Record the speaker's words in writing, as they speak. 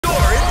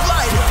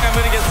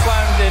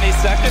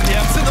second, yeah.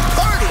 To the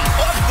party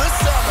of the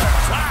summer.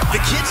 The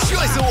Kids'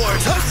 Choice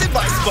Awards, hosted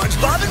by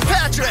SpongeBob and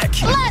Patrick.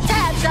 Let's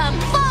have some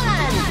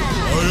fun!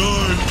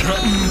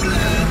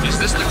 Is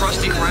this the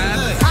Krusty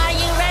Krab? Are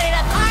you ready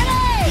to party?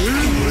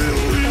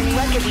 And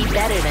what could be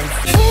better than...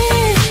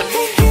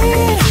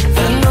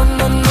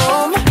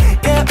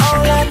 Yeah,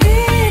 all I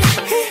need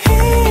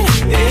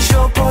is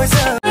your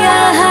poison.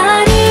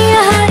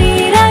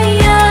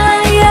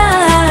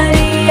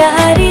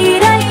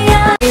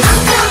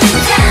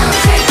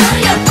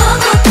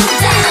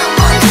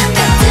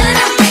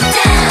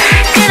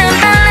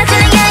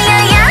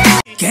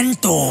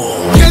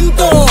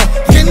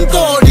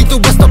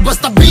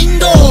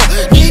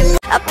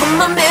 I put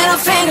my middle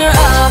finger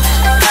up,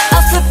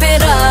 I flip it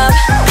up,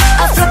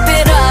 I flip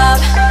it up.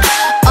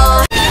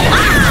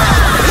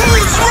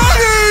 Who's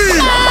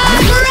ready?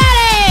 I'm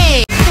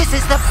ready! This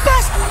is the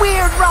best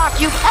weird rock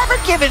you've ever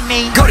given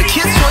me. Go to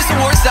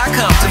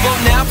KidsChoiceAwards.com to vote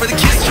now for the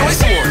Kids'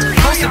 Choice Awards,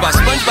 hosted by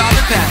SpongeBob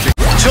and Patrick.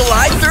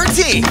 July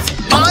 13th.